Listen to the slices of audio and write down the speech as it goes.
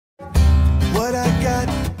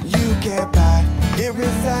can't buy. It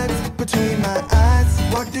resides between my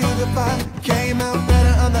eyes. Walked through the fire, came out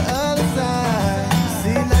better on the other side.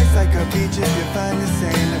 See, life's like a beach if you find the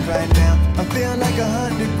sand. And right now, I feel like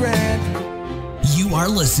 100 grand. You are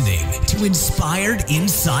listening to Inspired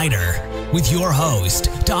Insider with your host,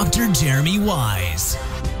 Dr. Jeremy Weisz.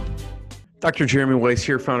 Dr. Jeremy Weisz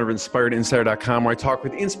here, founder of InspiredInsider.com, where I talk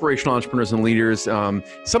with inspirational entrepreneurs and leaders.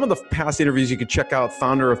 Some of the past interviews you can check out: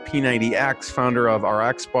 founder of P90 X, founder of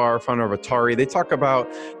RX Bar, founder of Atari. They talk about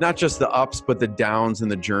not just the ups, but the downs and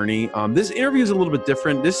the journey. This interview is a little bit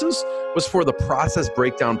different. This was for the Process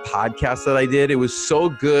Breakdown podcast that I did. It was so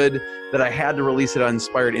good that I had to release it on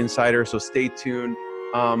Inspired Insider, so stay tuned.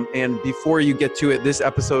 And before you get to it, this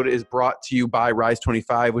episode is brought to you by Rise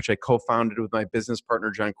 25, which I co-founded with my business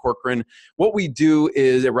partner, John Corcoran. What we do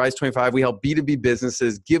is at Rise 25, we help B2B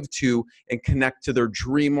businesses give to and connect to their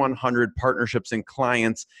Dream 100 partnerships and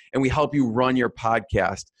clients, and we help you run your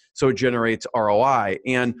podcast so it generates ROI.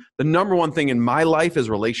 And the number one thing in my life is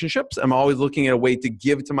relationships. I'm always looking at a way to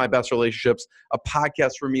give to my best relationships. A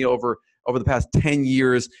podcast for me over the past 10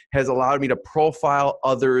 years has allowed me to profile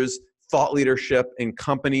others, thought leadership in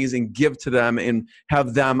companies, and give to them and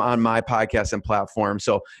have them on my podcast and platform.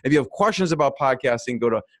 So if you have questions about podcasting, go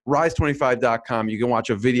to rise25.com. You can watch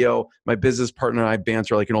a video. My business partner and I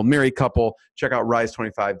banter like an old married couple. Check out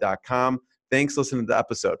rise25.com. Thanks. Listen to the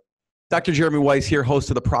episode. Dr. Jeremy Weisz here, host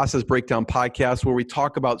of the Process Breakdown podcast, where we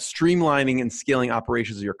talk about streamlining and scaling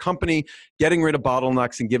operations of your company, getting rid of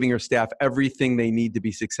bottlenecks, and giving your staff everything they need to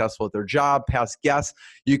be successful at their job. Past guests,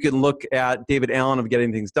 you can look at David Allen of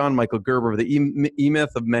Getting Things Done, Michael Gerber of the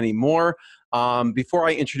E-Myth, of many more. Before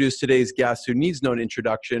I introduce today's guest, who needs no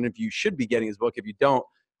introduction, if you should be getting his book, if you don't,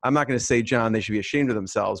 I'm not going to say, John, they should be ashamed of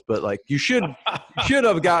themselves, but like you should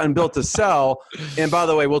have gotten BuiltToSell. And by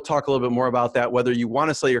the way, we'll talk a little bit more about that. Whether you want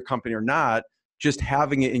to sell your company or not, just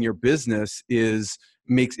having it in your business is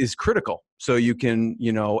critical. So you can,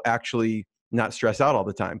 actually not stress out all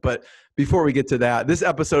the time. But before we get to that, this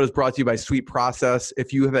episode is brought to you by Sweet Process.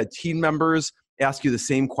 If you have had team members ask you the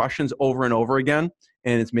same questions over and over again,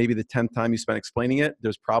 and it's maybe the 10th time you spent explaining it,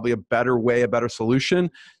 there's probably a better way, a better solution.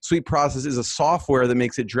 Sweet Process is a software that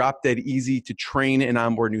makes it drop dead easy to train and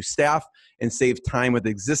onboard new staff and save time with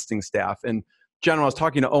existing staff. And John, when I was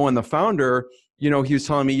talking to Owen, the founder, he was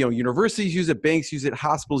telling me, universities use it, banks use it,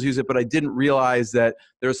 hospitals use it, but I didn't realize that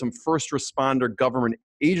there's some first responder government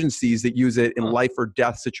agencies that use it in life or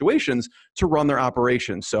death situations to run their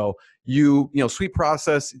operations. So Sweet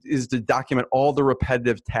Process is to document all the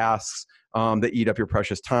repetitive tasks that eat up your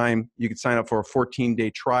precious time. You can sign up for a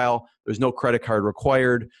 14-day trial. There's no credit card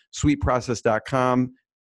required. Sweetprocess.com,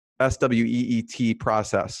 SWEET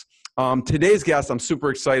process. Today's guest, I'm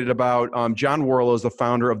super excited about. John Warrillow is the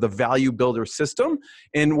founder of the ValueBuilderSystem.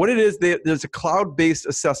 And what it is, there's a cloud-based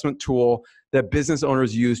assessment tool that business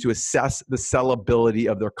owners use to assess the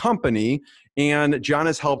sellability of their company. And John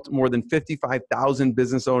has helped more than 55,000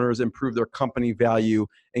 business owners improve their company value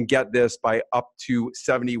and get this by up to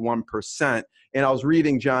 71%. And I was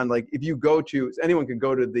reading, John, like if you anyone can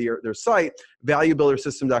go to their site,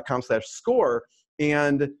 valuebuildersystem.com/score,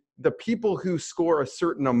 and the people who score a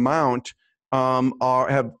certain amount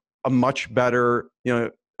have a much better,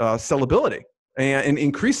 sellability and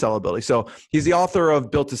increased sellability. So he's the author of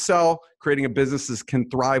BuiltToSell, Creating a Business That Can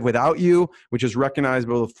Thrive Without You, which is recognized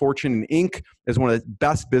by both Fortune and Inc. as one of the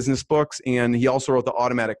best business books. And he also wrote The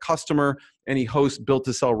Automatic Customer, and he hosts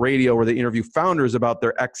BuiltToSell Radio, where they interview founders about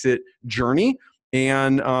their exit journey.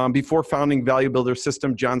 And before founding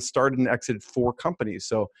ValueBuilderSystem, John started and exited 4 companies.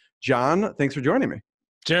 So John, thanks for joining me.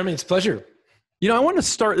 Jeremy, it's a pleasure. I want to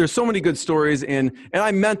start. There's so many good stories, and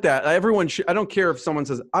I meant that. Everyone should. I don't care if someone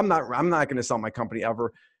says I'm not going to sell my company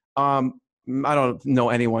ever. I don't know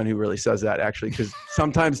anyone who really says that, actually, because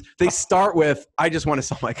sometimes they start with I just want to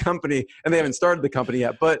sell my company, and they haven't started the company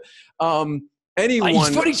yet. But anyone.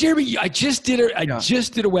 It's funny, Jeremy. I just did a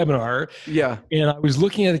webinar. Yeah. And I was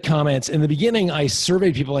looking at the comments. In the beginning, I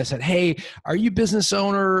surveyed people. I said, "Hey, are you a business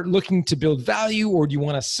owner looking to build value, or do you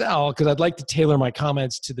want to sell?" Because I'd like to tailor my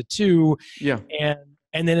comments to the two. Yeah.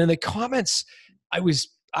 And then in the comments,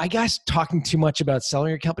 I guess talking too much about selling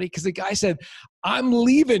your company, because the guy said, "I'm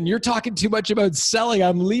leaving. You're talking too much about selling.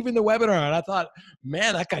 I'm leaving the webinar." And I thought,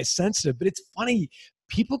 man, that guy's sensitive. But it's funny.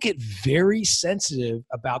 People get very sensitive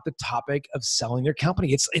about the topic of selling their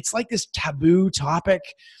company. It's like this taboo topic.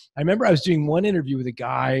 I remember I was doing one interview with a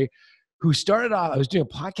guy who started off, I was doing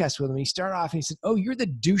a podcast with him. He started off and he said, "Oh, you're the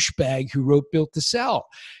douchebag who wrote BuiltToSell."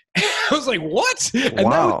 I was like, what? And that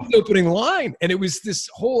was the opening line. And it was this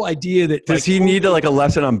whole idea that— Does he need like a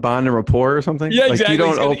lesson on bond and rapport or something? Yeah, like exactly. You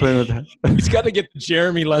don't open with that. He's got to get the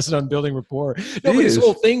Jeremy lesson on building rapport. No, but his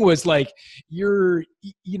whole thing was like, you're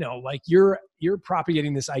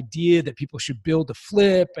propagating this idea that people should build to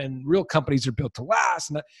flip and real companies are built to last.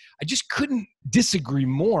 And I just couldn't disagree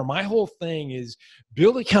more. My whole thing is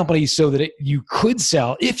build a company so that you could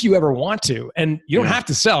sell if you ever want to. And you don't have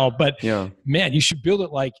to sell, but man, you should build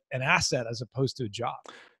it like an asset as opposed to a job.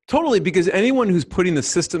 Totally, because anyone who's putting the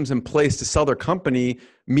systems in place to sell their company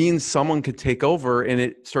means someone could take over and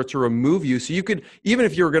it starts to remove you. So you could, even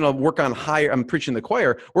if you're going to work on higher, I'm preaching the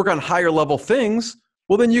choir, work on higher level things,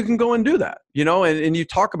 well, then you can go and do that, and you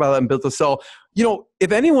talk about that in BuiltToSell.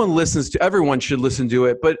 If anyone listens to, everyone should listen to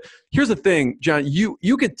it. But here's the thing, John,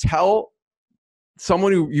 you could tell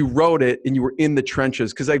someone who you wrote it and you were in the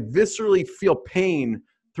trenches, because I viscerally feel pain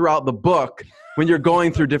throughout the book when you're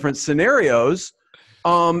going through different scenarios.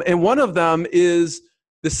 And one of them is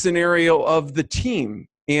the scenario of the team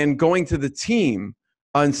and going to the team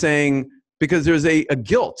and saying, because there's a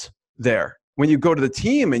guilt there. When you go to the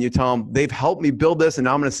team and you tell them they've helped me build this and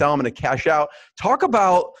now I'm going to sell, I'm going to cash out. Talk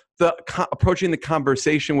about approaching the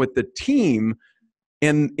conversation with the team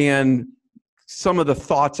and some of the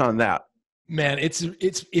thoughts on that. Man, it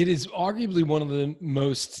is arguably one of the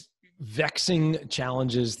most vexing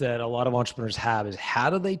challenges that a lot of entrepreneurs have is how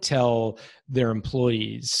do they tell their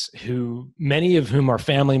employees, who many of whom are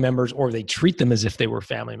family members, or they treat them as if they were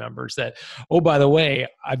family members, that, oh, by the way,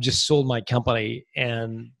 I've just sold my company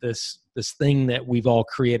and this thing that we've all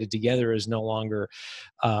created together is no longer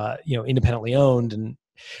independently owned. And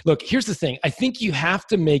look, here's the thing. I think you have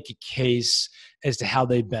to make a case as to how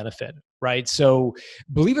they benefit. Right. So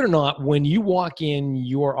believe it or not, when you walk in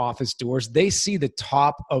your office doors, they see the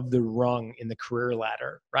top of the rung in the career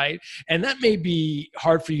ladder. Right. And that may be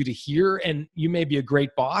hard for you to hear, and you may be a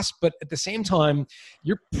great boss, but at the same time,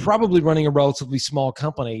 you're probably running a relatively small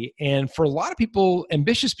company. And for a lot of people,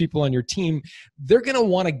 ambitious people on your team, they're going to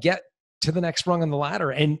want to get to the next rung on the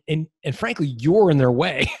ladder. And frankly, you're in their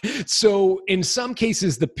way. So in some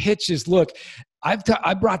cases, the pitch is, look,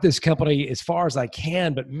 I brought this company as far as I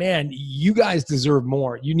can, but man, you guys deserve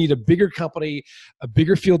more. You need a bigger company, a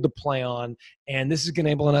bigger field to play on, and this is going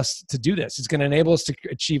to enable us to do this. It's going to enable us to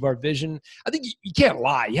achieve our vision. I think you can't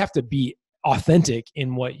lie. You have to be authentic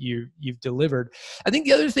in what you've delivered. I think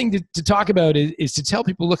the other thing to talk about is to tell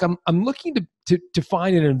people, look, I'm looking to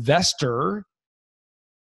find an investor.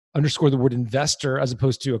 Underscore the word investor as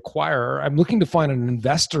opposed to acquirer. I'm looking to find an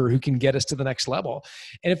investor who can get us to the next level.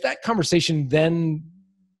 And if that conversation then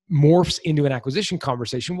morphs into an acquisition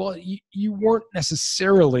conversation, well, you weren't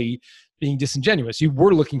necessarily being disingenuous. You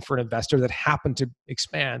were looking for an investor that happened to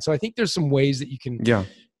expand. So I think there's some ways that you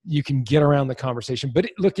can get around the conversation. But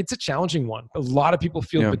look, it's a challenging one. A lot of people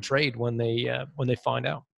feel betrayed when they find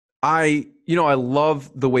out. I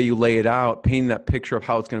love the way you lay it out, painting that picture of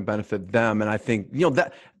how it's going to benefit them. And I think,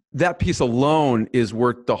 that piece alone is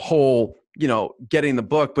worth the whole, getting the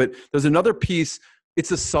book. But there's another piece. It's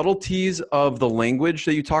the subtleties of the language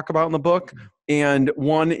that you talk about in the book. And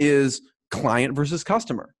one is client versus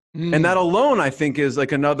customer. And that alone, I think, is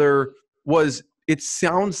like it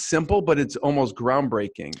sounds simple, but it's almost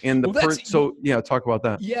groundbreaking. And talk about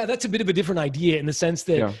that. Yeah, that's a bit of a different idea in the sense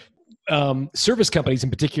that service companies in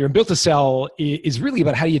particular, and BuiltToSell is really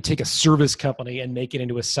about how do you take a service company and make it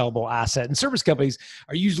into a sellable asset. And service companies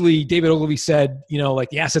are usually, David Ogilvy said, like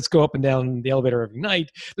the assets go up and down the elevator every night.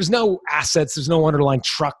 There's no assets, there's no underlying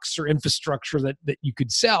trucks or infrastructure that you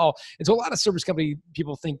could sell. And so a lot of service company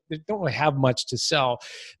people think they don't really have much to sell.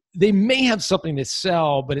 They may have something to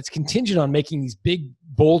sell, but it's contingent on making these big,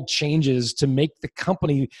 bold changes to make the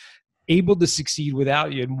company able to succeed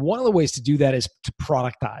without you. And one of the ways to do that is to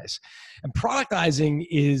productize. And productizing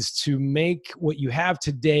is to make what you have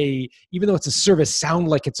today, even though it's a service, sound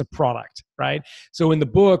like it's a product, right? So in the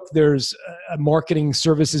book, there's a marketing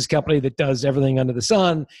services company that does everything under the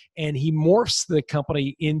sun, and he morphs the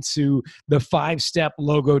company into the 5-step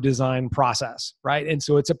logo design process, right? And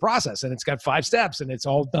so it's a process, and it's got 5 steps, and it's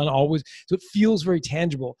all done always. So it feels very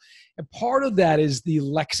tangible. And part of that is the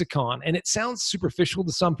lexicon. And it sounds superficial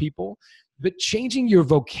to some people, but changing your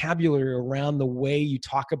vocabulary around the way you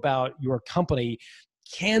talk about your company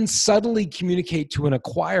can subtly communicate to an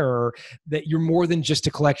acquirer that you're more than just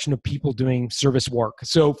a collection of people doing service work.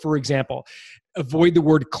 So for example, avoid the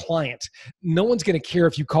word client. No one's going to care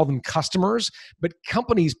if you call them customers, but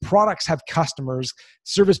companies' products have customers,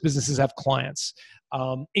 service businesses have clients.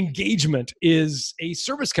 Engagement is a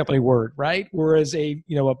service company word, right? Whereas a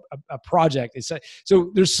project is.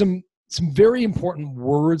 So there's some very important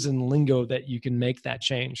words and lingo that you can make that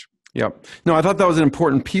change. Yep. No, I thought that was an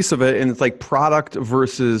important piece of it. And it's like product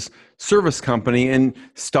versus service company and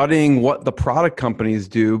studying what the product companies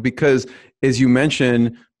do, because as you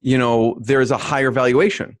mentioned, there's a higher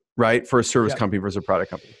valuation, right? For a service company versus a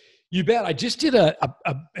product company. You bet. I just did a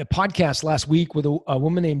podcast last week with a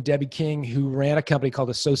woman named Debbie King who ran a company called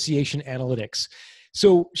Association Analytics.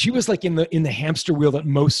 So she was like in the hamster wheel that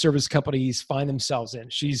most service companies find themselves in.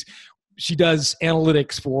 She does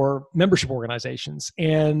analytics for membership organizations,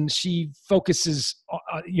 and she focuses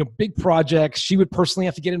on big projects. She would personally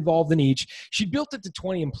have to get involved in each. She built it to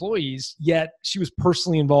 20 employees, yet she was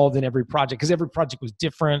personally involved in every project because every project was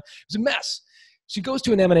different. It was a mess. She goes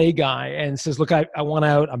to an M&A guy and says, look, I want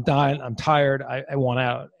out. I'm dying. I'm tired. I want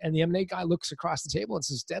out. And the M&A guy looks across the table and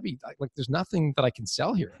says, Debbie, like there's nothing that I can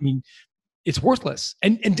sell here. I mean, it's worthless.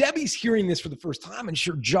 And Debbie's hearing this for the first time and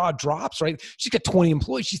her jaw drops, right? She's got 20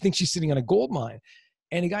 employees. She thinks she's sitting on a gold mine.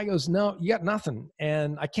 And the guy goes, no, you got nothing.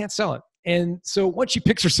 And I can't sell it. And so once she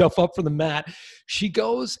picks herself up from the mat, she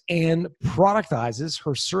goes and productizes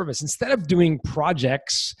her service. Instead of doing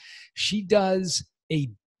projects, she does a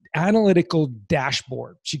analytical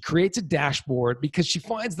dashboard. She creates a dashboard because she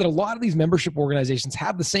finds that a lot of these membership organizations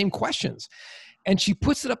have the same questions. And she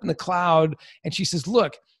puts it up in the cloud and she says,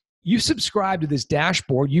 look, you subscribe to this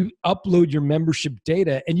dashboard, you upload your membership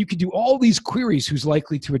data, and you can do all these queries: who's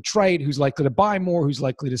likely to attrite, who's likely to buy more, who's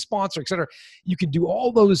likely to sponsor, et cetera. You can do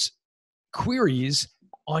all those queries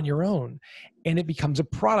on your own, and it becomes a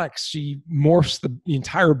product. She morphs the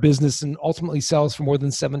entire business and ultimately sells for more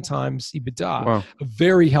than 7 times EBITDA. Wow. A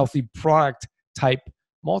very healthy product type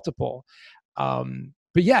multiple.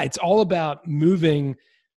 But yeah, it's all about moving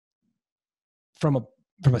from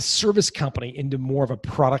a service company into more of a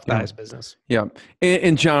productized business. Yeah.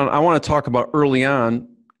 And John, I want to talk about early on,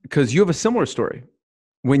 because you have a similar story.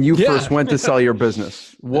 When you first went to sell your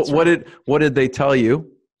business, what did they tell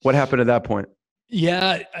you? What happened at that point?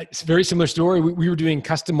 Yeah, it's a very similar story. We were doing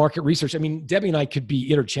custom market research. I mean, Debbie and I could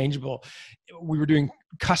be interchangeable. We were doing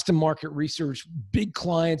custom market research, big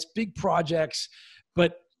clients, big projects,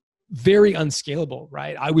 but very unscalable,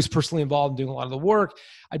 right? I was personally involved in doing a lot of the work.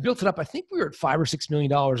 I built it up. I think we were at $5 or $6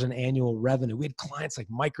 million in annual revenue. We had clients like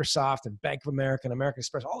Microsoft and Bank of America and American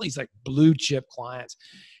Express, all these like blue chip clients.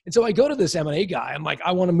 And so I go to this M&A guy. I'm like,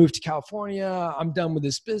 I want to move to California. I'm done with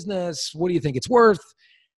this business. What do you think it's worth?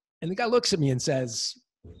 And the guy looks at me and says,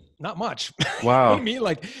 not much. Wow. You know what I mean?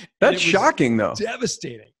 Like, that's shocking though.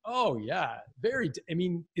 Devastating. Oh yeah. I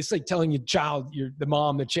mean, it's like telling your child, the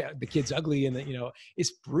mom, the kid's ugly, and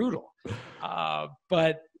it's brutal.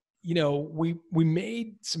 But we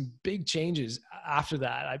made some big changes after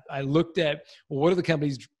that. I looked at, well, what are the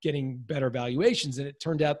companies getting better valuations? And it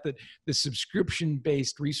turned out that the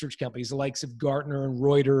subscription-based research companies, the likes of Gartner and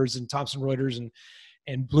Reuters and Thomson Reuters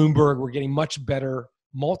and Bloomberg, were getting much better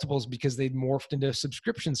multiples because they'd morphed into a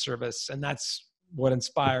subscription service. And that's what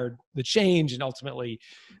inspired the change. And ultimately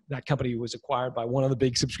that company was acquired by one of the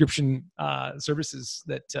big subscription services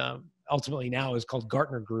that ultimately now is called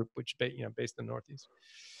Gartner Group, which based in the Northeast.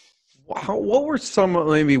 What were some,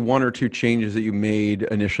 maybe 1 or 2 changes that you made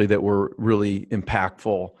initially that were really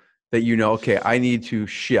impactful that okay, I need to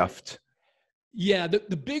shift? Yeah,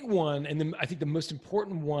 the big one, and I think the most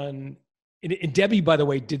important one, and Debbie, by the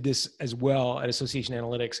way, did this as well at Association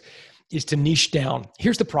Analytics, is to niche down.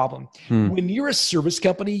 Here's the problem. When you're a service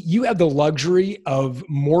company, you have the luxury of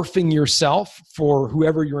morphing yourself for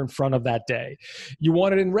whoever you're in front of that day. You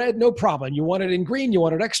want it in red, no problem. You want it in green, you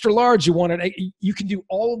want it extra large, you can do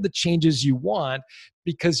all of the changes you want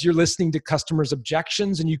because you're listening to customers'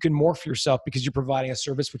 objections, and you can morph yourself because you're providing a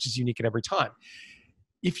service which is unique at every time.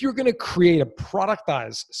 If you're going to create a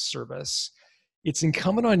productized service, it's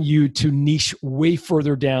incumbent on you to niche way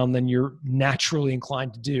further down than you're naturally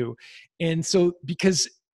inclined to do. And so, because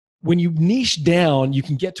when you niche down, you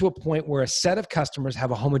can get to a point where a set of customers have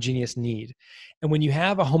a homogeneous need. And when you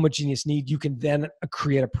have a homogeneous need, you can then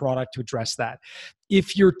create a product to address that.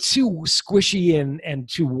 If you're too squishy and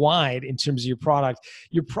too wide in terms of your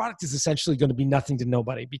product is essentially going to be nothing to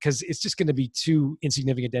nobody because it's just going to be too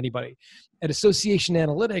insignificant to anybody. At Association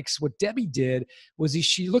Analytics, what Debbie did was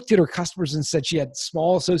she looked at her customers and said she had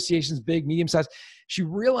small associations, big, medium size. She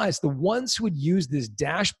realized the ones who would use this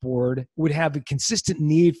dashboard would have a consistent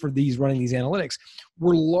need for running these analytics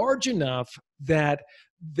were large enough that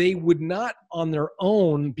they would not on their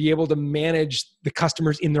own be able to manage the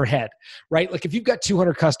customers in their head, right? Like if you've got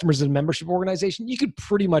 200 customers in a membership organization, you could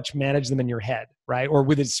pretty much manage them in your head, right? Or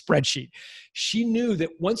with a spreadsheet. She knew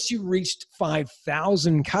that once you reached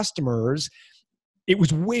 5,000 customers, it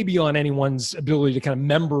was way beyond anyone's ability to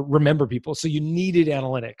kind of remember people. So you needed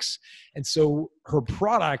analytics. And so her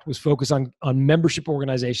product was focused on membership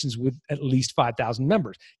organizations with at least 5,000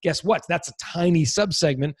 members. Guess what? That's a tiny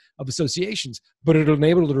subsegment of associations, but it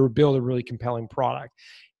enabled her to build a really compelling product.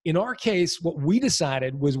 In our case, what we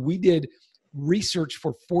decided was we did research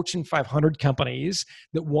for Fortune 500 companies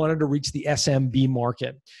that wanted to reach the SMB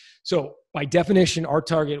market. So by definition, our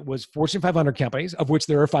target was Fortune 500 companies, of which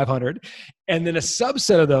there are 500, and then a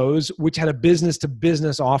subset of those which had a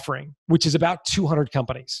business-to-business offering, which is about 200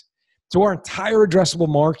 companies. So our entire addressable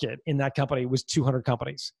market in that company was 200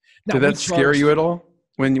 companies. Now, did that scare you at all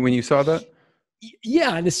when you saw that?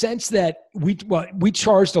 Yeah, in the sense that we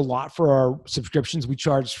charged a lot for our subscriptions. We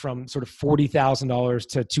charged from sort of $40,000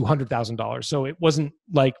 to $200,000. So it wasn't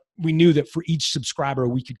like we knew that for each subscriber,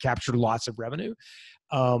 we could capture lots of revenue.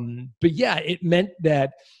 But yeah, it meant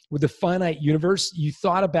that with the finite universe, you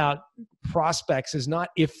thought about prospects as not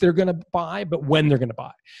if they're going to buy, but when they're going to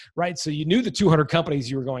buy, right? So you knew the 200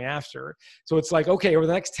 companies you were going after. So it's like, okay, over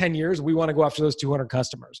the next 10 years, we want to go after those 200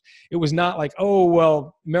 customers. It was not like, oh,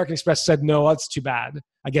 well, American Express said no, that's too bad.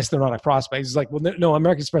 I guess they're not a prospect. It's like, well, no,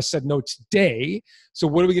 American Express said no today. So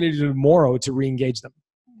what are we going to do tomorrow to re-engage them?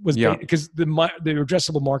 Because the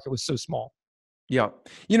addressable market was so small. Yeah.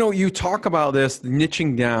 You talk about this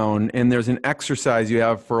niching down, and there's an exercise you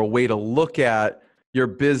have for a way to look at your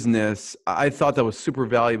business. I thought that was super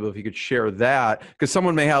valuable if you could share that, because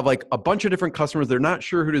someone may have like a bunch of different customers. They're not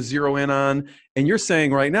sure who to zero in on. And you're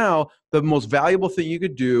saying right now, the most valuable thing you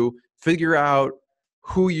could do, figure out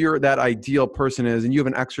who that ideal person is. And you have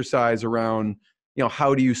an exercise around,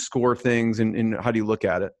 how do you score things and how do you look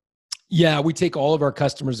at it? Yeah, we take all of our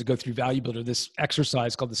customers that go through Value Builder, this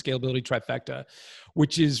exercise called the Scalability Trifecta,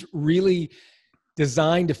 which is really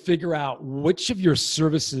designed to figure out which of your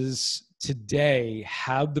services today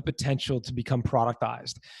have the potential to become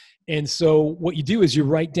productized. And so what you do is you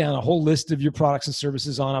write down a whole list of your products and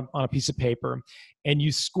services on a piece of paper, and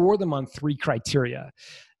you score them on 3 criteria.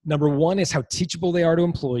 Number 1 is how teachable they are to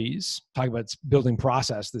employees. Talk about building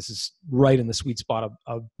process. This is right in the sweet spot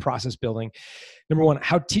of process building. Number 1,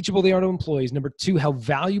 how teachable they are to employees. Number 2, how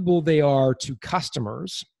valuable they are to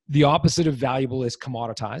customers. The opposite of valuable is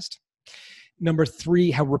commoditized. Number 3,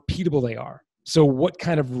 how repeatable they are. So what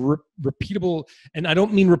kind of repeatable, and I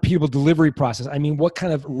don't mean repeatable delivery process, I mean what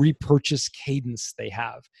kind of repurchase cadence they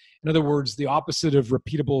have. In other words, the opposite of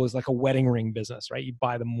repeatable is like a wedding ring business, right? You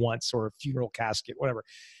buy them once, or a funeral casket, whatever.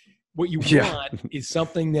 What you want is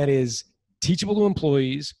something that is teachable to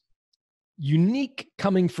employees, unique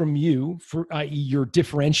coming from you, i.e. your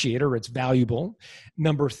differentiator, it's valuable.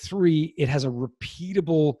 Number 3, it has a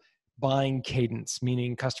repeatable buying cadence,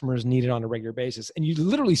 meaning customers need it on a regular basis. And you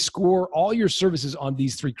literally score all your services on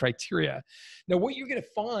these 3 criteria. Now, what you're going to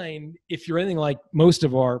find, if you're anything like most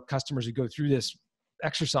of our customers who go through this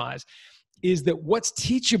exercise, is that what's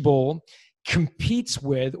teachable competes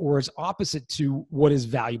with or is opposite to what is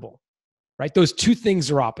valuable, right? Those 2 things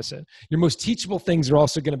are opposite. Your most teachable things are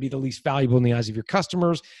also going to be the least valuable in the eyes of your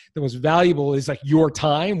customers. The most valuable is like your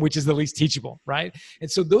time, which is the least teachable, right? And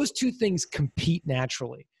so those 2 things compete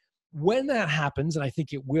naturally. When that happens, and I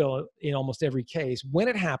think it will in almost every case, when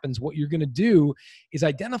it happens, what you're going to do is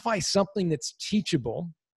identify something that's teachable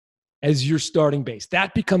as your starting base.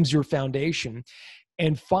 That becomes your foundation,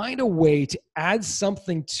 and find a way to add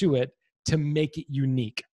something to it to make it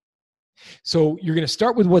unique. So you're going to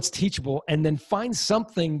start with what's teachable and then find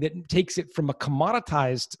something that takes it from a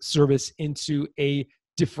commoditized service into a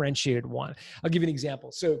differentiated one. I'll give you an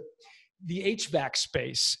example. So the HVAC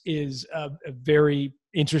space is a very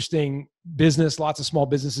interesting business. Lots of small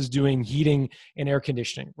businesses doing heating and air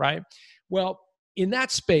conditioning, right? Well, in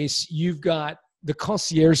that space, you've got the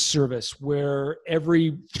concierge service where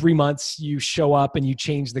every 3 months you show up and you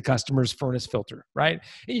change the customer's furnace filter, right?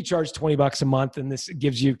 And you charge $20 a month, and this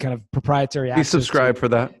gives you kind of proprietary access. We subscribe for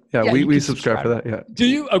that. Yeah, we subscribe for that. Yeah. Do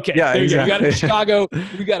you? Okay. Yeah, exactly. You got it in Chicago.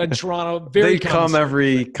 We got it in Toronto. They come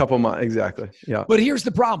every couple months. Exactly. Yeah. But here's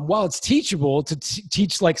the problem. While it's teachable to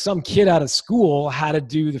teach like some kid out of school how to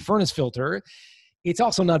do the furnace filter, it's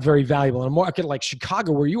also not very valuable. In a market like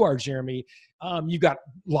Chicago, where you are, Jeremy, you've got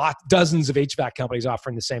dozens of HVAC companies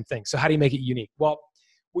offering the same thing. So how do you make it unique? Well,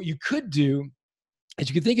 what you could do is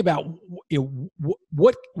you could think about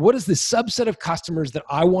what is the subset of customers that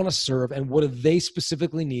I want to serve, and what do they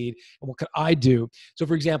specifically need, and what could I do? So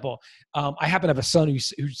for example, I happen to have a son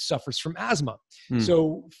who suffers from asthma.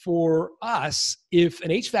 So for us, if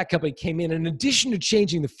an HVAC company came in addition to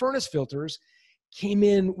changing the furnace filters, came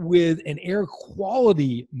in with an air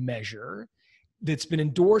quality measure, that's been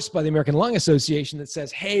endorsed by the American Lung Association that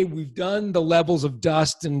says, hey, we've done the levels of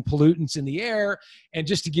dust and pollutants in the air. And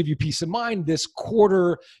just to give you peace of mind, this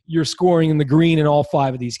quarter, you're scoring in the green in all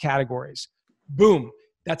 5 of these categories. Boom.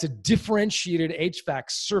 That's a differentiated HVAC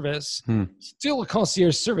service, still a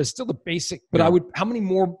concierge service, still the basic, but how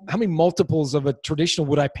many multiples of a traditional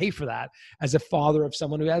would I pay for that as a father of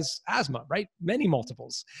someone who has asthma, right? Many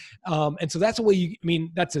multiples. And so that's a way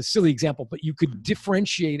that's a silly example, but you could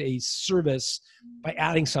differentiate a service by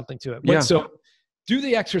adding something to it. Yeah. So do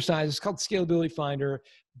the exercise. It's called Scalability Finder.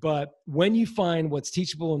 But when you find what's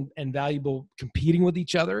teachable and valuable competing with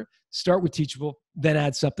each other, start with teachable, then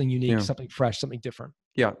add something unique, something fresh, something different.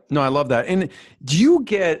 Yeah, no, I love that. And do you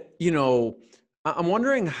get, I'm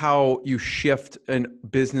wondering how you shift a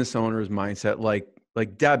business owner's mindset,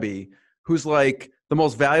 like Debbie, who's like, the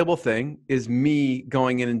most valuable thing is me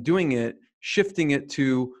going in and doing it, shifting it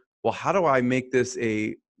to, well, how do I make this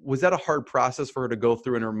was that a hard process for her to go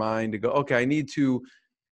through in her mind to go, okay, I need to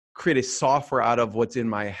create a software out of what's in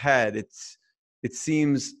my head? It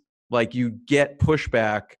seems like you get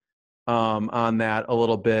pushback on that a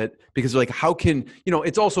little bit, because like, how can,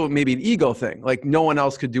 it's also maybe an ego thing. Like no one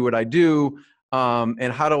else could do what I do.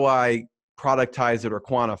 And how do I productize it or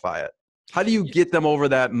quantify it? How do you get them over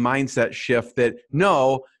that mindset shift that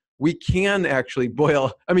no, we can actually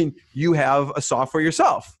you have a software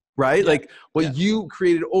yourself, right? Yeah. You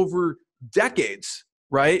created over decades,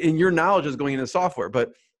 right? And your knowledge is going into software,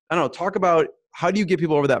 but I don't know, talk about how do you get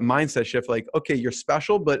people over that mindset shift? Like, okay, you're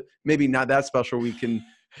special, but maybe not that special. We can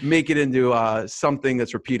make it into something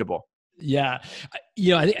that's repeatable. Yeah.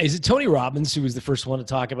 I think, is it Tony Robbins who was the first one to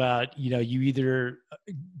talk about, you either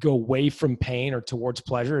go away from pain or towards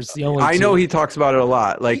pleasure? It's the only I know he talks about it a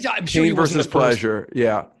lot, like pain versus pleasure.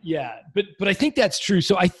 Yeah. Yeah. But I think that's true.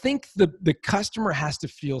 So I think the customer has to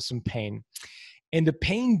feel some pain. And the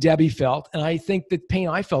pain Debbie felt, and I think the pain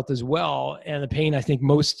I felt as well, and the pain I think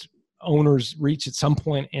most owners reach at some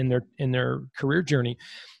point in their career journey,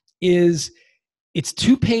 is it's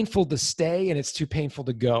too painful to stay and it's too painful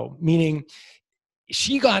to go. Meaning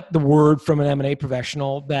she got the word from an M&A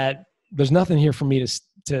professional that there's nothing here for me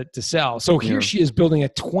to sell. So here she is building a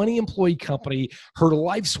 20-employee company, her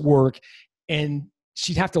life's work, and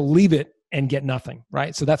she'd have to leave it and get nothing,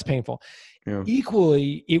 right? So that's painful. Yeah.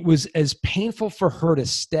 Equally, it was as painful for her to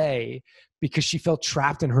stay because she felt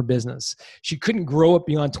trapped in her business. She couldn't grow it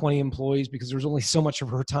beyond 20 employees because there was only so much of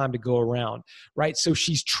her time to go around, right? So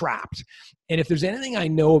she's trapped. And if there's anything I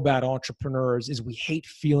know about entrepreneurs is we hate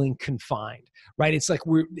feeling confined, right? It's like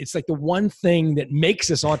the one thing that makes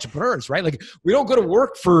us entrepreneurs, right? Like we don't go to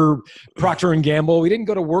work for Procter & Gamble. We didn't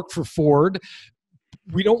go to work for Ford.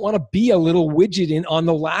 We don't want to be a little widget on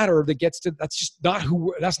the ladder that gets to,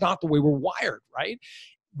 that's not the way we're wired, right?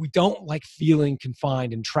 We don't like feeling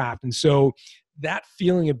confined and trapped. And so that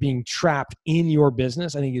feeling of being trapped in your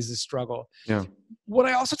business, I think, is a struggle. Yeah. What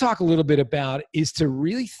I also talk a little bit about is to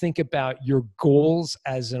really think about your goals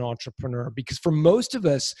as an entrepreneur, because for most of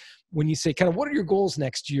us, when you say kind of what are your goals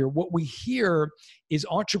next year, what we hear is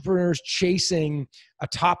entrepreneurs chasing a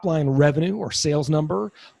top line revenue or sales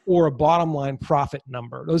number or a bottom line profit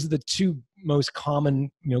number. Those are the two most common,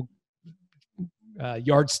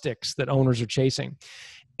 yardsticks that owners are chasing.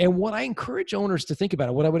 And what I encourage owners to think about,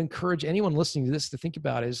 and what I would encourage anyone listening to this to think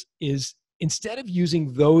about is instead of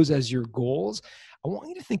using those as your goals, I want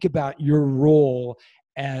you to think about your role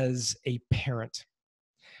as a parent,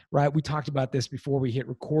 right? We talked about this before we hit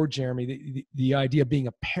record, Jeremy. The idea of being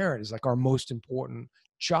a parent is like our most important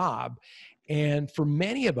job. And for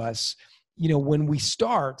many of us, when we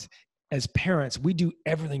start as parents, we do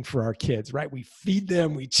everything for our kids, right? We feed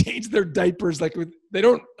them, we change their diapers, like they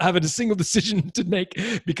don't have a single decision to make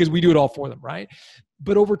because we do it all for them, right?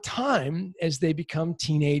 But over time, as they become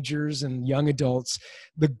teenagers and young adults,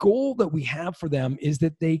 the goal that we have for them is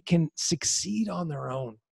that they can succeed on their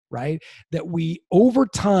own, right? That we, over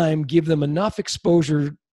time, give them enough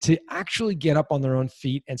exposure to actually get up on their own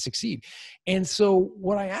feet and succeed. And so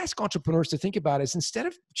what I ask entrepreneurs to think about is instead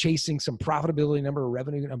of chasing some profitability number or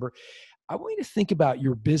revenue number, I want you to think about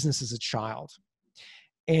your business as a child.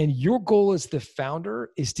 And your goal as the founder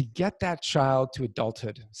is to get that child to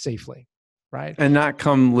adulthood safely, right? And not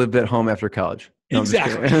come live at home after college. No,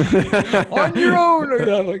 exactly. On your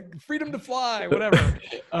own, like freedom to fly, whatever.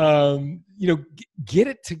 Get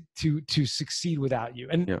it to succeed without you.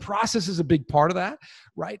 And process is a big part of that,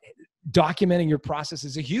 right? Documenting your process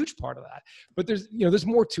is a huge part of that. But there's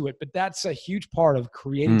more to it, but that's a huge part of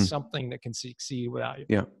creating something that can succeed without you.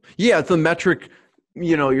 Yeah. Yeah. It's the metric,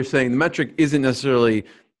 you're saying the metric isn't necessarily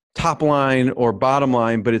top line or bottom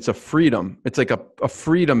line, but it's a freedom. It's like a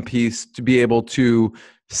freedom piece to be able to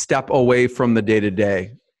step away from the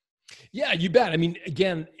day-to-day. Yeah, you bet. I mean,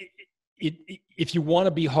 again, if you want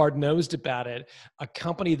to be hard-nosed about it, a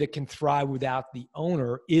company that can thrive without the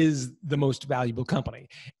owner is the most valuable company.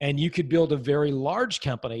 And you could build a very large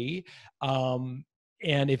company, and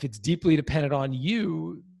if it's deeply dependent on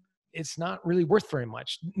you, it's not really worth very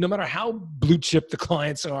much, no matter how blue chip the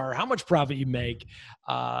clients are, how much profit you make.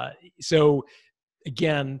 So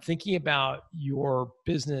again, thinking about your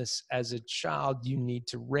business as a child you need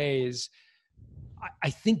to raise, I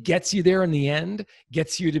think gets you there in the end,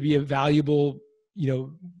 gets you to be a valuable,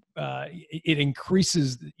 it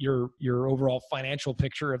increases your overall financial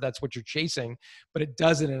picture if that's what you're chasing, but it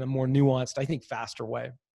does it in a more nuanced, I think, faster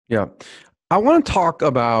way. Yeah. I want to talk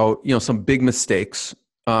about, some big mistakes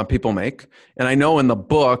people make. And I know in the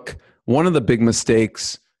book, one of the big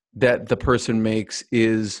mistakes that the person makes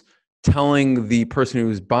is telling the person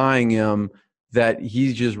who's buying him that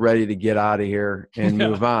he's just ready to get out of here and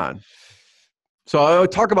move on. So I'll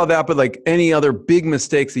talk about that, but like any other big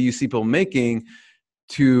mistakes that you see people making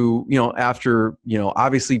to, after,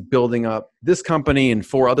 obviously building up this company and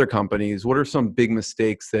 4 other companies, what are some big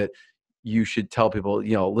mistakes that you should tell people,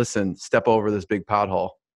 listen, step over this big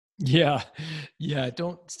pothole? Yeah.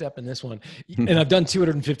 Don't step in this one. And I've done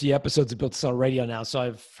 250 episodes of BuiltToSell radio now, so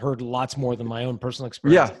I've heard lots more than my own personal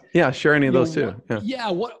experience. Yeah. Share any of those too. So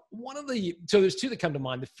there's 2 that come to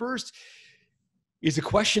mind. The first is a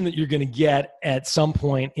question that you're going to get at some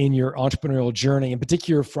point in your entrepreneurial journey, in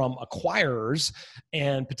particular from acquirers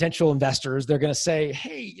and potential investors. They're going to say,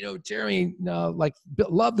 hey, Jeremy,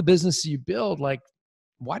 love the business you build. Like,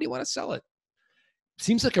 why do you want to sell it?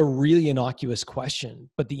 Seems like a really innocuous question,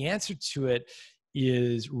 but the answer to it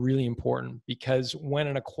is really important, because when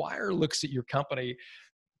an acquirer looks at your company,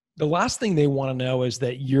 the last thing they want to know is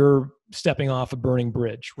that you're stepping off a burning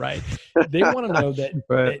bridge, right? They want to know that,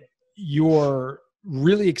 that you're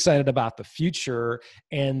really excited about the future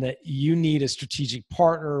and that you need a strategic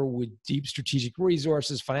partner with deep strategic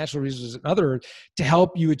resources, financial resources, and other to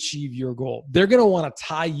help you achieve your goal. They're going to want to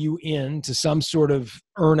tie you into some sort of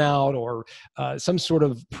earnout or some sort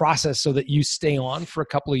of process so that you stay on for a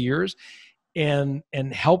couple of years and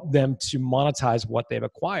help them to monetize what they've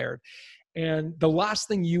acquired. And the last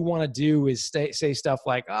thing you want to do is say stuff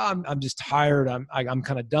like, oh, I'm just tired. I'm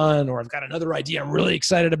kind of done, or I've got another idea I'm really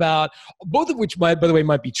excited about, both of which by the way,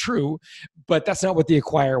 might be true, but that's not what the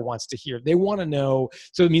acquirer wants to hear. They want to know.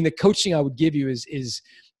 So, I mean, the coaching I would give you is,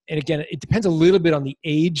 and again, it depends a little bit on the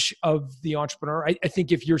age of the entrepreneur. I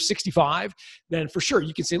think if you're 65, then for sure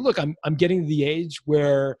you can say, look, I'm getting to the age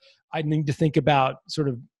where I need to think about sort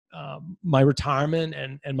of my retirement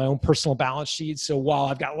and my own personal balance sheet. So while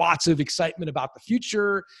I've got lots of excitement about the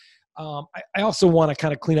future, I also want to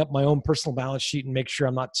kind of clean up my own personal balance sheet and make sure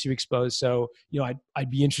I'm not too exposed. So, I'd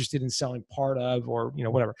be interested in selling part of, or,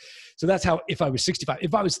 whatever. So that's how, if I was 65,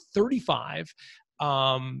 if I was 35,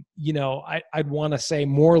 I'd want to say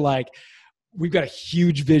more like, we've got a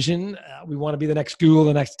huge vision. We want to be the next Google,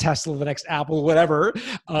 the next Tesla, the next Apple, whatever.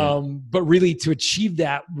 But really, to achieve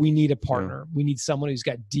that, we need a partner. We need someone who's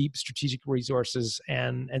got deep strategic resources,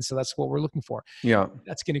 and so that's what we're looking for. Yeah,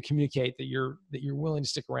 that's going to communicate that you're willing to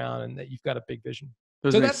stick around and that you've got a big vision.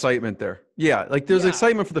 There's an excitement there. Yeah, like there's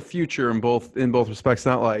excitement for the future in both respects.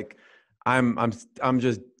 Not like I'm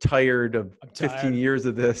just tired of 15 years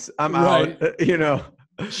of this. I'm out.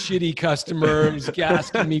 Shitty customers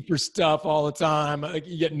asking me for stuff all the time.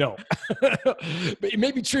 No, but it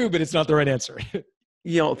may be true, but it's not the right answer.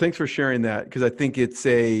 Thanks for sharing that, because I think it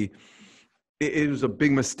was a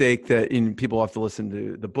big mistake that people have to listen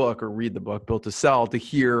to the book or read the book, BuiltToSell, to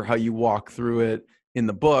hear how you walk through it in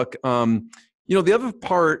the book. The other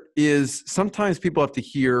part is sometimes people have to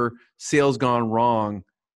hear sales gone wrong,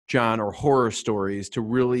 John, or horror stories to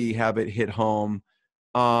really have it hit home.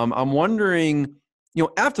 I'm wondering,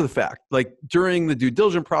 after the fact, like during the due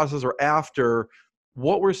diligence process or after,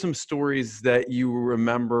 what were some stories that you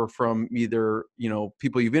remember from either,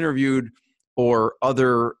 people you've interviewed or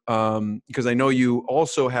other, because I know you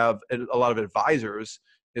also have a lot of advisors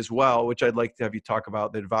as well, which I'd like to have you talk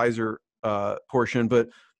about the advisor portion, but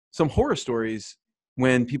some horror stories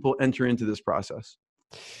when people enter into this process.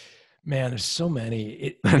 Man, there's so many.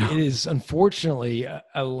 It is unfortunately a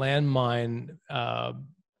landmine,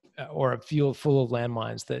 or a field full of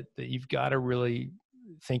landmines that you've got to really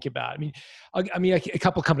think about. I mean, a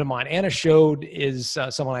couple come to mind. Anna Shode is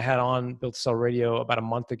someone I had on BuiltToSell Radio about a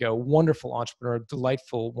month ago. Wonderful entrepreneur,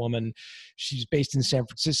 delightful woman. She's based in San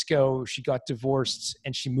Francisco. She got divorced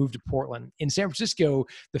and she moved to Portland. In San Francisco,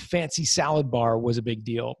 the fancy salad bar was a big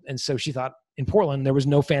deal. And so she thought, in Portland. There was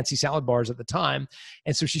no fancy salad bars at the time.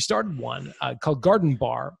 And so she started one called Garden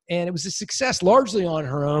Bar. And it was a success largely on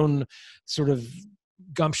her own sort of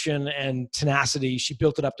gumption and tenacity. She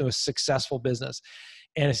built it up to a successful business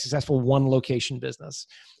and a successful one location business.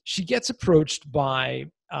 She gets approached by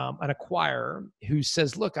an acquirer who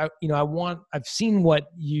says, look, I've seen what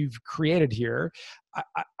you've created here.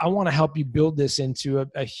 I want to help you build this into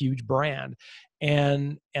a huge brand,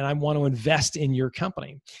 and I want to invest in your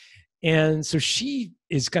company. And so she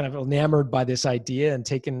is kind of enamored by this idea and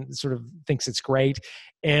thinks it's great.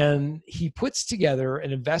 And he puts together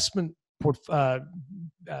an investment sort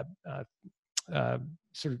of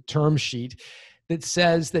term sheet that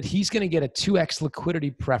says that he's going to get a 2x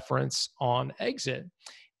liquidity preference on exit.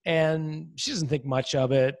 And she doesn't think much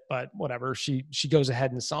of it, but whatever. She goes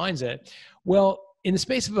ahead and signs it. Well, in the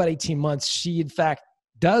space of about 18 months, she in fact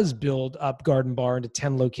does build up Garden Bar into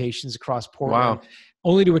 10 locations across Portland, Wow.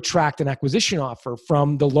 only to attract an acquisition offer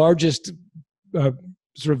from the largest sort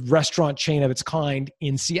of restaurant chain of its kind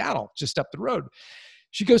in Seattle, just up the road.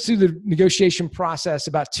 She goes through the negotiation process.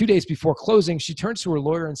 About 2 days before closing, she turns to her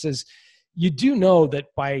lawyer and says, you do know that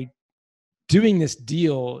by doing this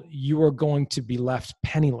deal, you are going to be left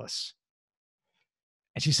penniless.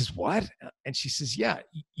 And she says, what? And she says, yeah,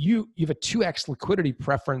 you have a 2x liquidity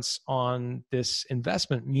preference on this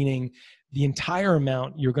investment, meaning the entire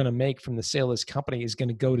amount you're going to make from the sale of this company is going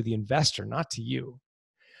to go to the investor, not to you.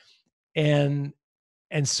 And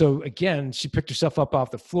so again, she picked herself up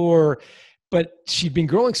off the floor, but she'd been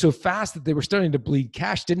growing so fast that they were starting to bleed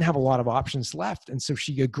cash, didn't have a lot of options left. And so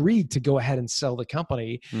she agreed to go ahead and sell the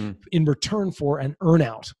company in return for an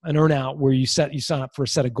earnout where you sign up for a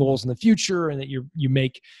set of goals in the future and that you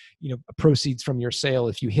make, proceeds from your sale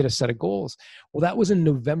if you hit a set of goals. Well, that was in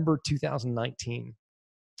November 2019.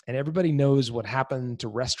 And everybody knows what happened to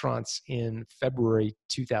restaurants in February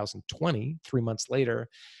 2020, 3 months later.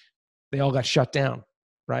 They all got shut down,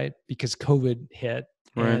 right? Because COVID hit.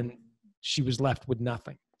 Right. And she was left with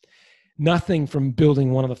nothing from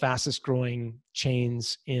building one of the fastest growing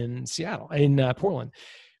chains in Portland.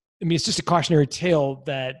 I mean, it's just a cautionary tale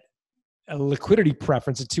that a liquidity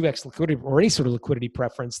preference, a 2x liquidity or any sort of liquidity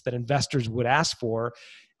preference that investors would ask for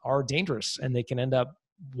are dangerous, and they can end up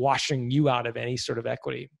washing you out of any sort of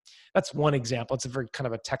equity. That's one example. It's a very kind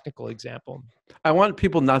of a technical example. I want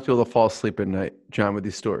people not to be able to fall asleep at night, John, with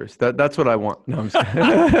these stories. That's what I want. No, I'm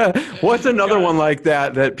just What's another one like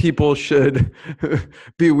that people should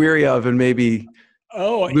be weary of and maybe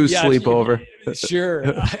lose sleep over?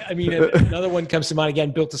 Sure. I mean, another one comes to mind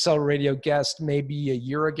again, BuiltToSell radio guest maybe a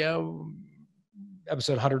year ago,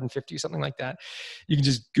 episode 150, something like that. You can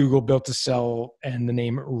just Google BuiltToSell and the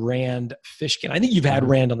name Rand Fishkin. I think you've had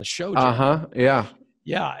Rand on the show, Jeremy. Yeah.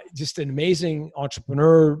 Yeah, just an amazing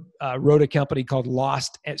entrepreneur. Wrote a book called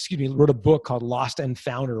Lost and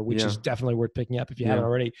Founder, which is definitely worth picking up if you haven't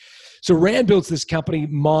already. So Rand builds this company,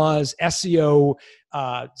 Moz, SEO,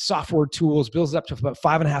 software tools, builds it up to about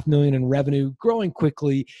 $5.5 million in revenue, growing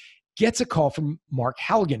quickly. Gets a call from Mark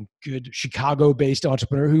Halligan, good Chicago-based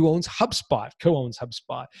entrepreneur who owns HubSpot, co-owns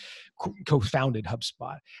HubSpot, co-founded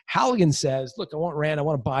HubSpot. Halligan says, look, I want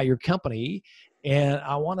to buy your company. And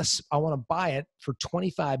I want to buy it for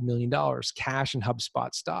 $25 million cash and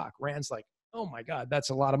HubSpot stock. Rand's like, oh my God, that's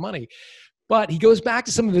a lot of money. But he goes back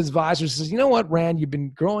to some of his advisors and says, you know what, Rand, you've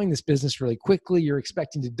been growing this business really quickly. You're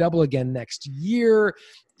expecting to double again next year.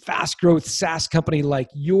 Fast growth SaaS company like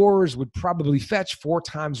yours would probably fetch 4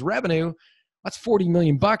 times revenue. That's $40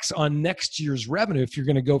 million on next year's revenue. If you're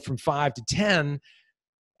going to go from 5 to 10,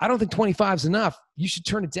 I don't think 25 is enough. You should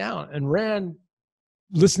turn it down. And Rand,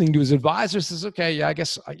 listening to his advisor, says, okay, yeah, I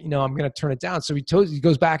guess, I'm going to turn it down. So he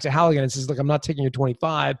goes back to Halligan and says, look, I'm not taking your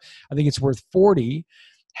 25. I think it's worth 40.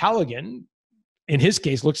 Halligan, in his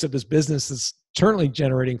case, looks at this business that's currently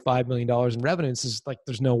generating $5 million in revenue and says, like,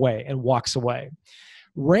 there's no way, and walks away.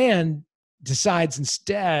 Rand decides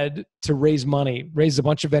instead to raise a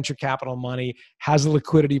bunch of venture capital money, has a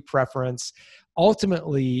liquidity preference.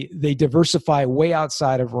 Ultimately, they diversify way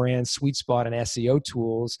outside of Rand's sweet spot and SEO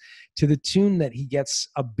tools to the tune that he gets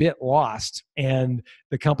a bit lost and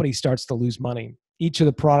the company starts to lose money. Each of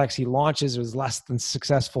the products he launches was less than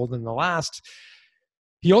successful than the last.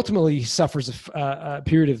 He ultimately suffers a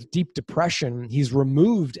period of deep depression. He's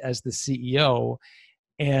removed as the CEO,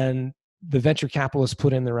 and the venture capitalists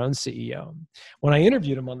put in their own CEO. When I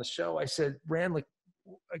interviewed him on the show, I said, Rand, like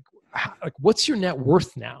what's your net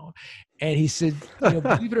worth now? And he said,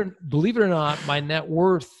 believe it or not, my net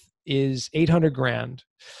worth is $800,000.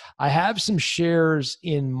 I have some shares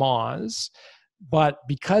in Moz, but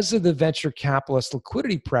because of the venture capitalist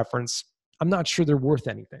liquidity preference, I'm not sure they're worth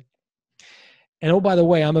anything. And oh, by the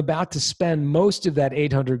way, I'm about to spend most of that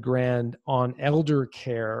 800 grand on elder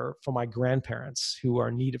care for my grandparents who are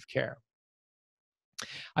in need of care.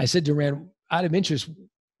 I said to Rand, out of interest,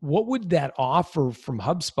 what would that offer from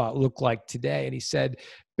HubSpot look like today? And he said,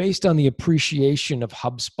 based on the appreciation of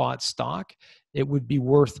HubSpot stock, it would be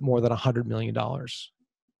worth more than $100 million. Now,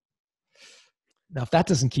 if that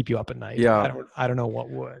doesn't keep you up at night, I don't know what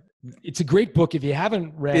would. It's a great book. If you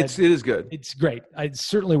haven't read it is good. It's great. It's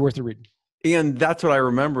certainly worth a read. And that's what I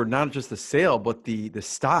remember, not just the sale, but the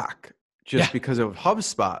stock, just because of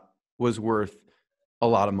HubSpot was worth a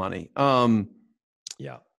lot of money.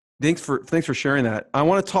 Thanks for sharing that. I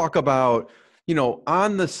want to talk about,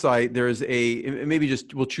 on the site, there's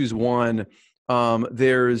we'll choose one. Anyone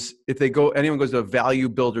goes to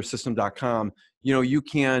ValueBuilderSystem.com, you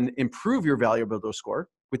can improve your Value Builder score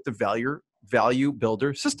with the Value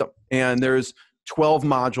Builder System. And there's 12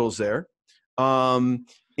 modules there.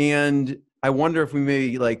 And I wonder if we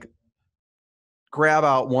may grab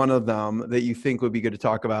out one of them that you think would be good to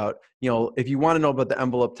talk about. If you want to know about the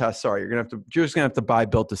envelope test, sorry, you're just gonna have to buy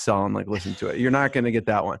BuiltToSell and listen to it. You're not gonna get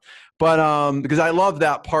that one, but because I love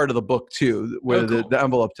that part of the book too, where the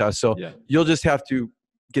envelope test. So you'll just have to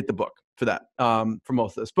get the book for that, for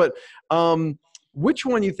most of this. But which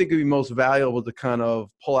one you think would be most valuable to kind of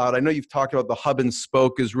pull out? I know you've talked about the hub and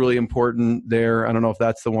spoke is really important there. I don't know if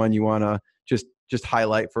that's the one you want to just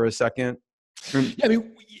highlight for a second. Yeah, I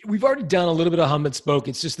mean, we've already done a little bit of hub and spoke.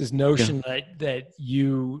 It's just this notion that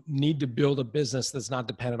you need to build a business that's not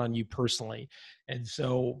dependent on you personally. And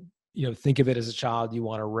so, think of it as a child you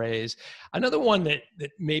want to raise. Another one that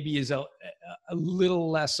maybe is a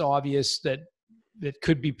little less obvious that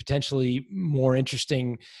could be potentially more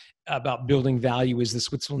interesting about building value is the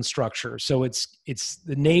Switzerland structure. So it's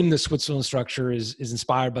the name, the Switzerland structure is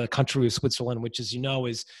inspired by the country of Switzerland, which, as you know,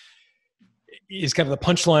 is kind of the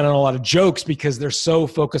punchline on a lot of jokes because they're so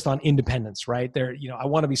focused on independence, right? They're, I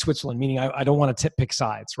want to be Switzerland, meaning I don't want to pick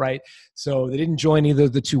sides, right? So they didn't join either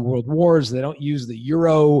of the two world wars. They don't use the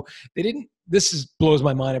euro. Blows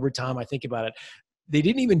my mind every time I think about it. They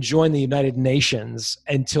didn't even join the United Nations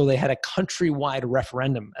until they had a countrywide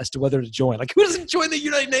referendum as to whether to join. Who doesn't join the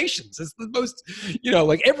United Nations? It's the most,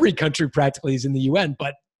 every country practically is in the UN,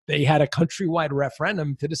 but they had a countrywide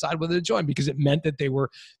referendum to decide whether to join because it meant that they were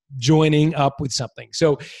joining up with something.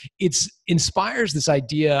 So it inspires this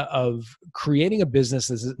idea of creating a business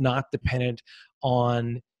that is not dependent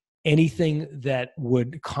on anything that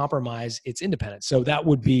would compromise its independence. So that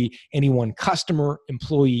would be any one customer,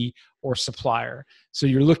 employee, or supplier. So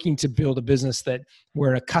you're looking to build a business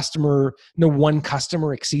where no one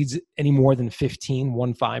customer exceeds any more than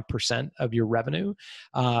 15% of your revenue.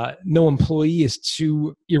 No employee is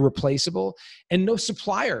too irreplaceable, and no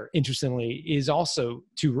supplier, interestingly, is also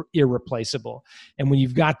too irreplaceable. And when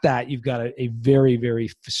you've got that, you've got a very, very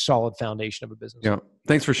solid foundation of a business. Yeah.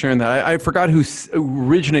 Thanks for sharing that. I forgot who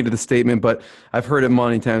originated the statement, but I've heard it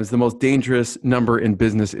many times. The most dangerous number in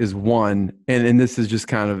business is one. And this is just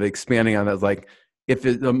kind of expanding on that. If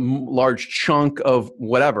it's a large chunk of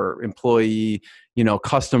whatever employee,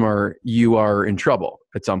 customer, you are in trouble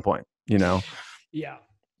at some point, Yeah.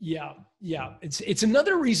 It's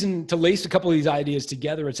another reason to lace a couple of these ideas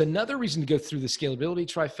together. It's another reason to go through the scalability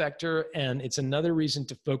trifecta, and it's another reason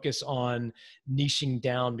to focus on niching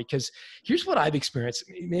down, because here's what I've experienced.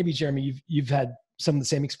 Maybe, Jeremy, you've had some of the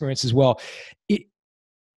same experience as well.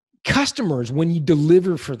 Customers, when you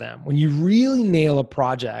deliver for them, when you really nail a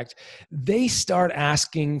project, they start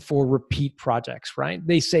asking for repeat projects, right?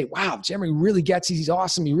 They say, wow, Jeremy really gets it. He's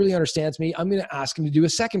awesome. He really understands me. I'm going to ask him to do a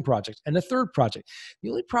second project and a third project.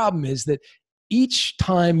 The only problem is that each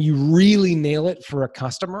time you really nail it for a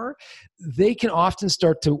customer, they can often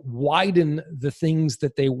start to widen the things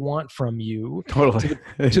that they want from you. Totally.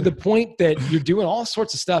 to the point that you're doing all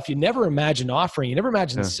sorts of stuff you never imagined offering, you never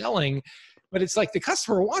imagined selling. But it's like the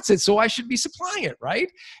customer wants it, so I should be supplying it,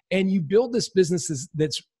 right? And you build this business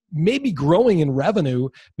that's maybe growing in revenue,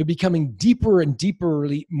 but becoming deeper and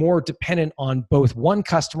deeperly more dependent on both one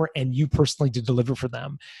customer and you personally to deliver for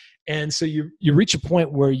them. And so you reach a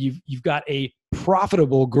point where you've got a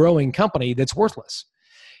profitable, growing company that's worthless.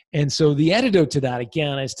 And so the antidote to that,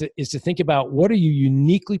 again, is to think about what are you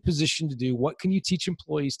uniquely positioned to do? What can you teach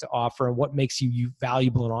employees to offer? And what makes you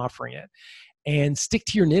valuable in offering it? And stick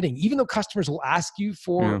to your knitting. Even though customers will ask you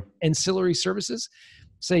for ancillary services,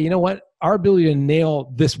 say, you know what? Our ability to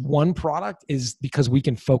nail this one product is because we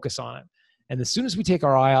can focus on it. And as soon as we take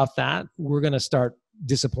our eye off that, we're going to start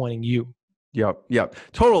disappointing you. Yep.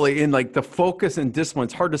 Totally. And the focus and discipline,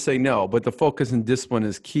 it's hard to say no, but the focus and discipline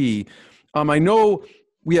is key. I know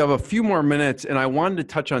we have a few more minutes and I wanted to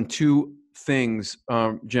touch on two things,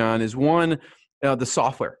 John, is one, the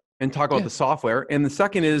software and talk about the software. And the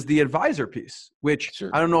second is the advisor piece, which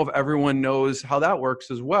I don't know if everyone knows how that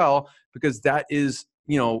works as well, because that is,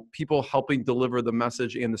 people helping deliver the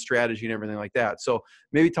message and the strategy and everything like that. So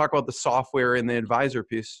maybe talk about the software and the advisor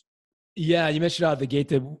piece. Yeah, you mentioned out of the gate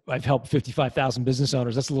that I've helped 55,000 business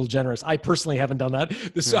owners. That's a little generous. I personally haven't done that.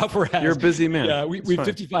 The software has. You're a busy man. Yeah, we have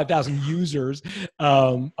 55,000 users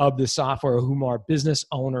of the software, whom are business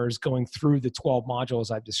owners going through the 12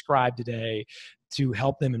 modules I've described today to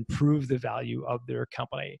help them improve the value of their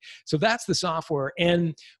company. So that's the software.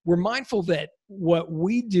 And we're mindful that what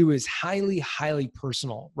we do is highly, highly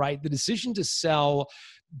personal, right? The decision to sell,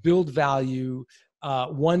 build value,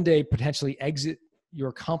 one day potentially exit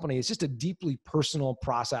your company. It's just a deeply personal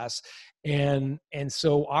process. And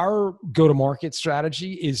so our go-to-market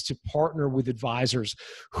strategy is to partner with advisors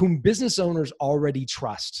whom business owners already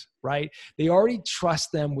trust, right? They already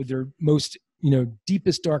trust them with their most,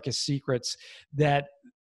 deepest, darkest secrets, that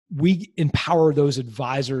we empower those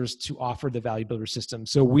advisors to offer the Value Builder system.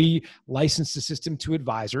 So we license the system to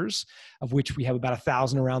advisors, of which we have about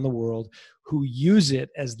 1,000 around the world, who use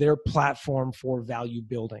it as their platform for value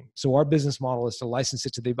building. So our business model is to license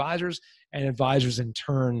it to the advisors, and advisors in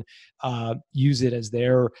turn use it as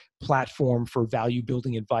their platform for value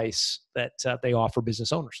building advice that they offer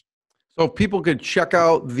business owners. So people could check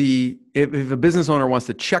out if a business owner wants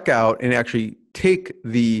to check out and actually take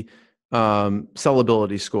the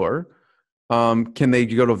sellability score, can they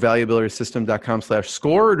go to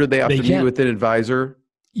ValueBuilderSystem.com/score, or do they have to meet with an advisor?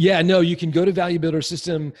 Yeah, no, you can go to Value Builder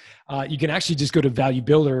System. You can actually just go to Value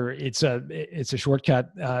Builder. It's a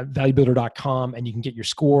shortcut, ValueBuilder.com, and you can get your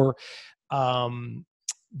score.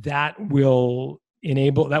 That will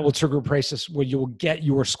trigger a process where you'll get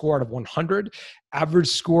your score out of 100. Average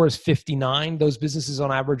score is 59. Those businesses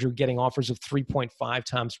on average are getting offers of 3.5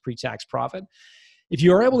 times pre-tax profit. If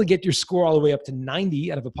you are able to get your score all the way up to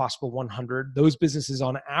 90 out of a possible 100, those businesses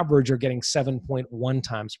on average are getting 7.1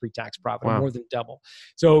 times pre-tax profit, more than double.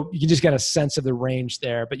 So you can just get a sense of the range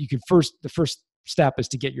there. But the first step is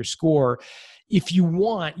to get your score. If you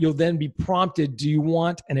want, you'll then be prompted, do you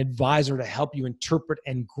want an advisor to help you interpret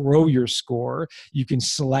and grow your score? You can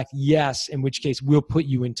select yes, in which case we'll put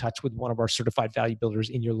you in touch with one of our certified value builders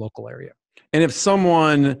in your local area. And if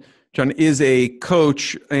someone, John, is a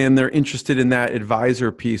coach and they're interested in that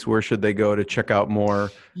advisor piece, where should they go to check out more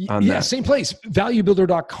on that? Yeah, same place,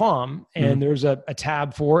 valuebuilder.com, and there's a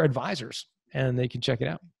tab for advisors, and they can check it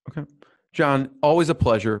out. Okay. John, always a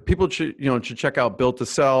pleasure. People should check out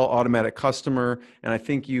BuiltToSell, Automatic Customer, and I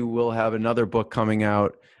think you will have another book coming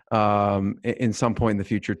out in some point in the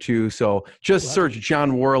future too. So just search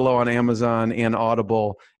John Warrillow on Amazon and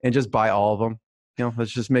Audible, and just buy all of them.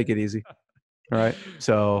 Let's just make it easy. All right.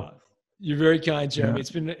 So you're very kind, Jeremy.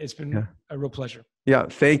 It's been a real pleasure. Yeah.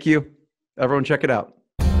 Thank you. Everyone check it out.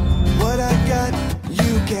 What I got,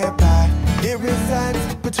 you can't buy. It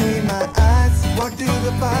resides between my eyes. Walked through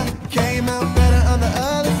the fire, came out better on the other